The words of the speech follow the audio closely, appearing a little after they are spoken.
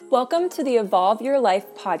Welcome to the Evolve Your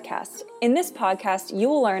Life podcast. In this podcast, you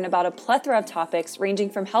will learn about a plethora of topics ranging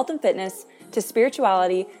from health and fitness to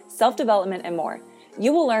spirituality, self-development, and more.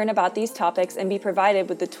 You will learn about these topics and be provided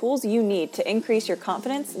with the tools you need to increase your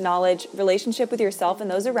confidence, knowledge, relationship with yourself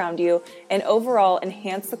and those around you, and overall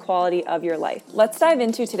enhance the quality of your life. Let's dive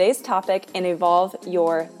into today's topic and evolve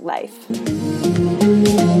your life.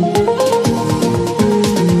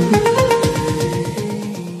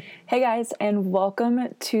 Hey guys, and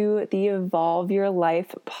welcome to the Evolve Your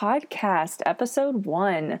Life podcast, episode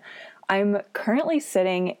 1. I'm currently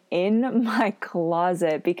sitting in my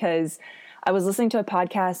closet because I was listening to a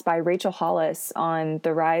podcast by Rachel Hollis on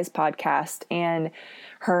the Rise podcast, and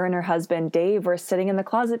her and her husband Dave were sitting in the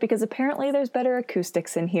closet because apparently there's better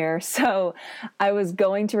acoustics in here. So I was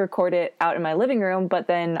going to record it out in my living room, but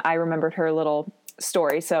then I remembered her little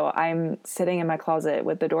story. So I'm sitting in my closet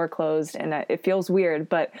with the door closed, and it feels weird,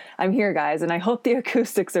 but I'm here, guys, and I hope the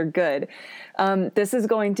acoustics are good. This is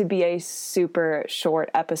going to be a super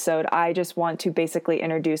short episode. I just want to basically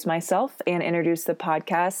introduce myself and introduce the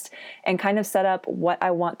podcast and kind of set up what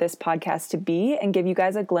I want this podcast to be and give you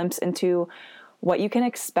guys a glimpse into what you can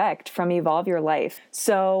expect from Evolve Your Life.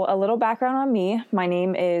 So a little background on me. My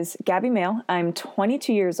name is Gabby Mail. I'm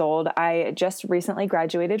 22 years old. I just recently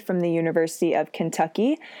graduated from the University of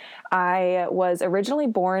Kentucky. I was originally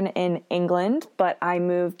born in England, but I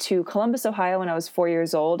moved to Columbus, Ohio when I was 4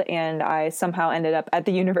 years old, and I somehow ended up at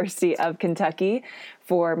the University of Kentucky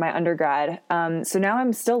for my undergrad. So now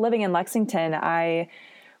I'm still living in Lexington. I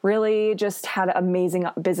really just had amazing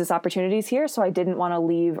business opportunities here, so I didn't want to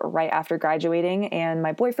leave right after graduating, and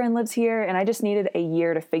my boyfriend lives here, and I just needed a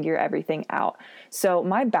year to figure everything out. So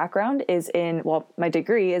my background is my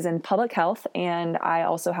degree is in public health, and I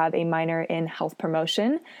also have a minor in health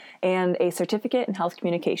promotion and a certificate in health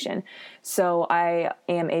communication. So I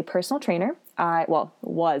am a personal trainer. I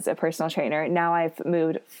was a personal trainer. Now I've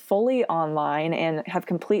moved fully online and have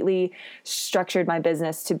completely structured my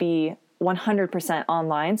business to be 100%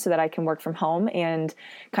 online so that I can work from home and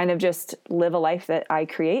kind of just live a life that I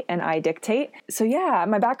create and I dictate. So yeah,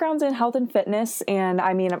 my background's in health and fitness, and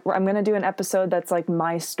I mean, I'm going to do an episode that's like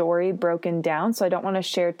my story broken down, so I don't want to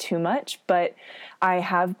share too much, but I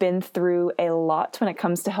have been through a lot when it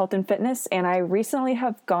comes to health and fitness, and I recently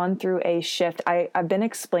have gone through a shift. I've been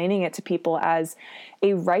explaining it to people as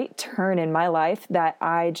a right turn in my life that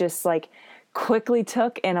I just quickly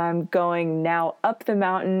took, and I'm going now up the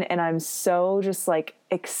mountain, and I'm so just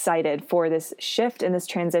excited for this shift and this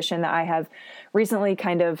transition that I have recently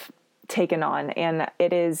kind of taken on. And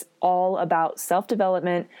it is all about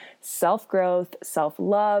self-development, self-growth,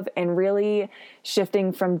 self-love, and really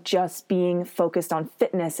shifting from just being focused on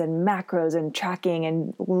fitness and macros and tracking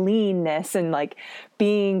and leanness and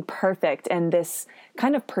being perfect and this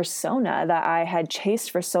kind of persona that I had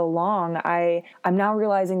chased for so long. I'm now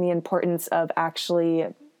realizing the importance of actually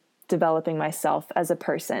developing myself as a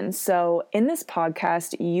person. So in this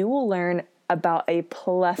podcast, you will learn about a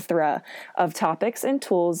plethora of topics and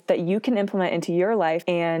tools that you can implement into your life,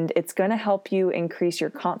 and it's going to help you increase your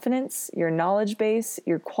confidence, your knowledge base,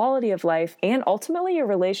 your quality of life, and ultimately your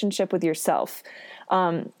relationship with yourself.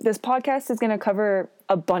 This podcast is going to cover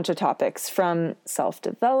a bunch of topics from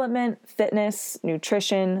self-development, fitness,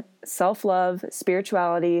 nutrition, self-love,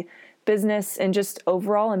 spirituality, business, and just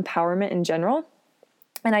overall empowerment in general.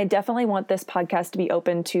 And I definitely want this podcast to be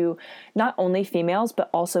open to not only females, but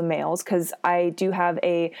also males, because I do have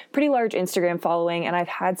a pretty large Instagram following, and I've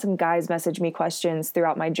had some guys message me questions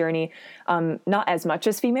throughout my journey. Not as much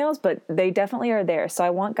as females, but they definitely are there. So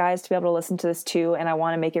I want guys to be able to listen to this too, and I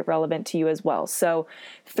want to make it relevant to you as well. So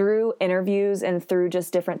through interviews and through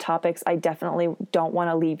just different topics, I definitely don't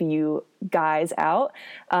want to leave you guys out.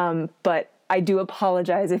 But I do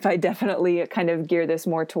apologize if I definitely kind of gear this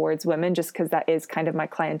more towards women, just because that is kind of my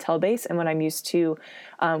clientele base and what I'm used to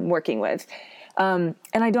working with. And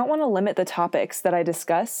I don't want to limit the topics that I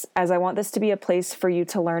discuss, as I want this to be a place for you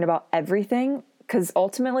to learn about everything, because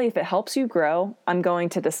ultimately, if it helps you grow, I'm going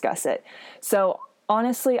to discuss it. So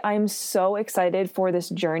honestly, I'm so excited for this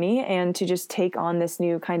journey and to just take on this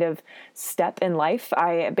new kind of step in life.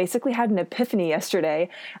 I basically had an epiphany yesterday.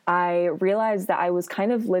 I realized that I was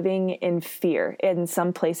kind of living in fear in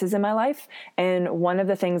some places in my life. And one of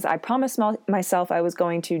the things I promised myself I was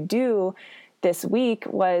going to do this week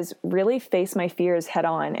was really face my fears head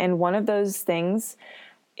on. And one of those things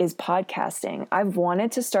is podcasting. I've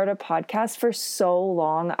wanted to start a podcast for so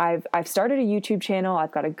long. I've started a YouTube channel.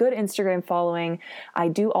 I've got a good Instagram following. I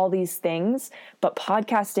do all these things, but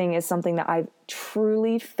podcasting is something that I've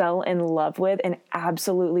truly fell in love with and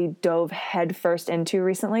absolutely dove headfirst into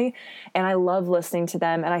recently. And I love listening to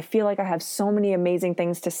them. And I feel like I have so many amazing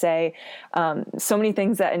things to say, so many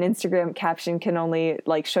things that an Instagram caption can only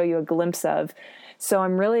like show you a glimpse of. So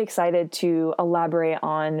I'm really excited to elaborate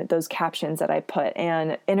on those captions that I put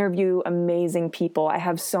and interview amazing people. I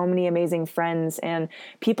have so many amazing friends and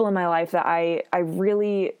people in my life that I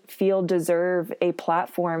really feel deserve a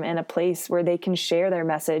platform and a place where they can share their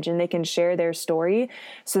message and they can share their story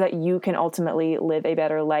so that you can ultimately live a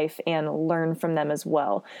better life and learn from them as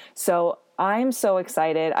well. So I'm so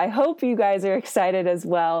excited. I hope you guys are excited as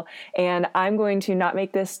well. And I'm going to not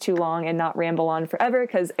make this too long and not ramble on forever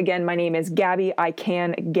because, again, my name is Gabby. I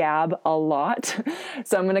can gab a lot.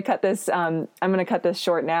 So I'm going to cut this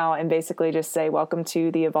short now and basically just say welcome to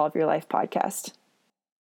the Evolve Your Life podcast.